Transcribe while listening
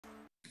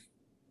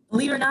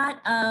Believe it or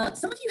not,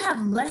 some of you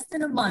have less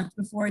than a month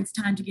before it's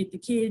time to get the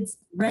kids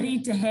ready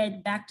to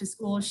head back to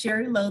school.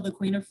 Sherry Lowe, the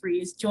Queen of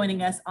Free, is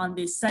joining us on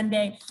this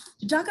Sunday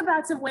to talk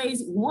about some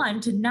ways, one,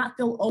 to not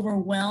feel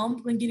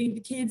overwhelmed when getting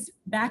the kids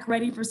back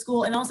ready for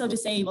school, and also to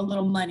save a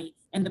little money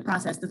in the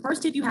process. The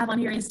first tip you have on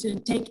here is to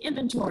take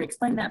inventory.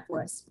 Explain that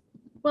for us.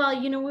 Well,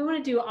 we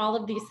want to do all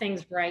of these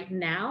things right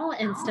now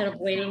instead of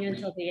waiting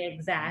until the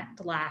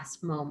exact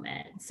last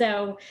moment.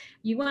 So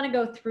you want to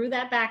go through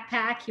that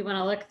backpack. You want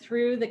to look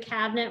through the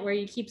cabinet where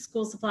you keep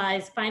school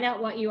supplies, find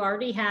out what you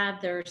already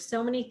have. There are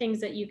so many things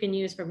that you can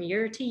use from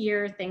year to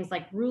year, things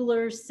like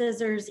rulers,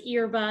 scissors,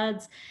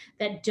 earbuds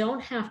that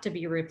don't have to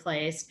be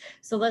replaced.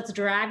 So let's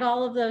drag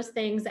all of those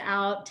things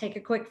out, take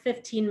a quick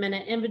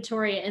 15-minute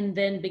inventory, and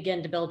then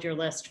begin to build your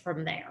list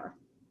from there.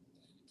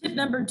 Tip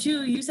number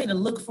two, you say to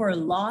look for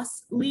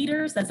loss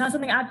leaders. That's not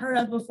something I've heard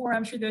of before.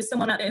 I'm sure there's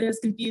someone out there that's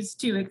confused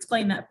too.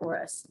 Explain that for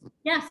us.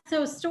 Yeah,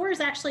 so stores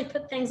actually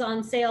put things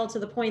on sale to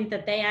the point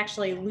that they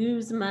actually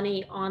lose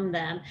money on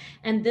them.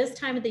 And this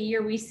time of the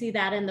year, we see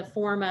that in the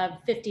form of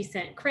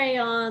 50-cent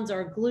crayons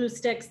or glue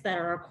sticks that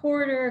are a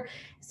quarter.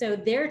 So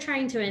they're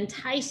trying to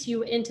entice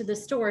you into the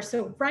store.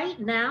 So right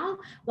now,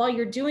 while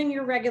you're doing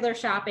your regular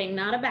shopping,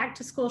 not a back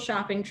to school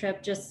shopping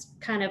trip, just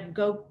kind of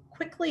go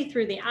quickly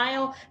through the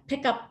aisle,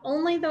 pick up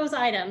only those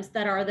items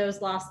that are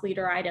those loss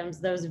leader items,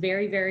 those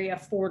very, very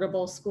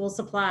affordable school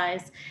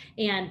supplies,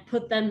 and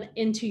put them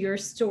into your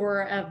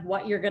store of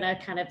what you're going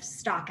to kind of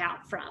stock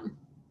out from.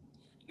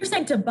 You're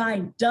saying to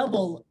buy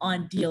double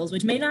on deals,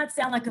 which may not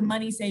sound like a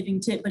money saving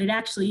tip, but it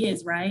actually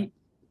is, right?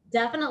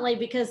 Definitely,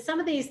 because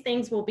some of these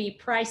things will be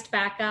priced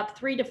back up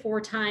 3 to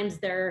 4 times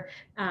their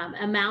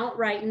amount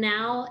right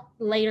now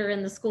later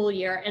in the school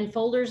year. And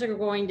folders are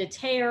going to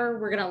tear.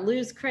 We're going to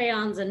lose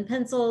crayons and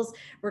pencils.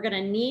 We're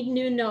going to need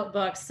new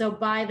notebooks. So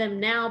buy them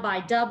now,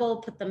 buy double,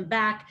 put them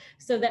back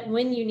so that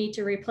when you need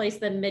to replace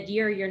them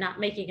mid-year, you're not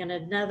making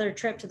another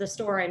trip to the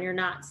store and you're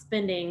not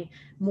spending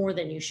more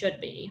than you should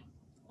be.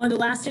 One of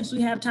the last tips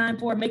we have time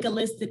for, make a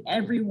list that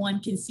everyone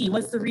can see.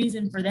 What's the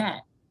reason for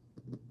that?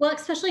 Well,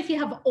 especially if you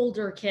have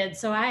older kids.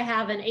 So I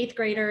have an 8th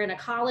grader and a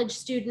college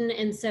student.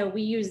 And so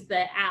we use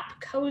the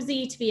app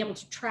Cozy to be able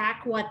to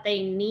track what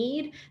they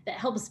need. That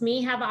helps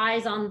me have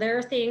eyes on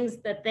their things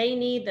that they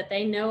need, that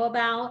they know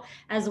about,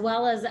 as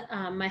well as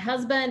my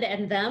husband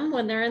and them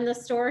when they're in the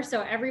store.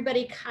 So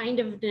everybody kind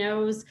of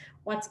knows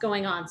what's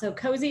going on. So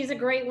Cozy is a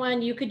great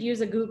one. You could use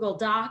a Google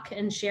Doc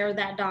and share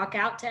that doc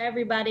out to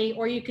everybody,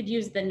 or you could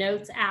use the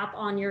Notes app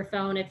on your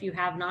phone if you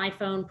have an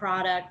iPhone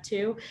product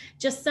too.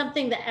 Just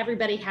something that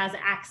everybody has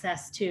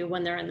access to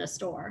when they're in the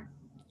store.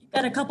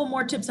 Got a couple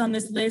more tips on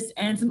this list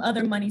and some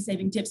other money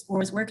saving tips for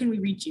us. Where can we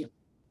reach you?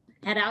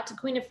 Head out to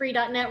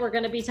queenoffree.net. We're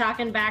going to be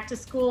talking back to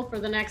school for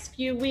the next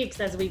few weeks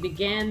as we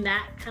begin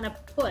that kind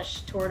of push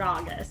toward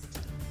August.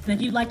 And if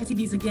you'd like to see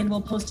these again,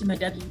 we'll post them at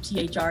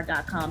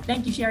WTHR.com.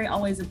 Thank you, Sherry.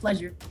 Always a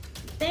pleasure.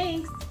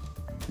 Thanks.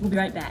 We'll be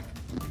right back.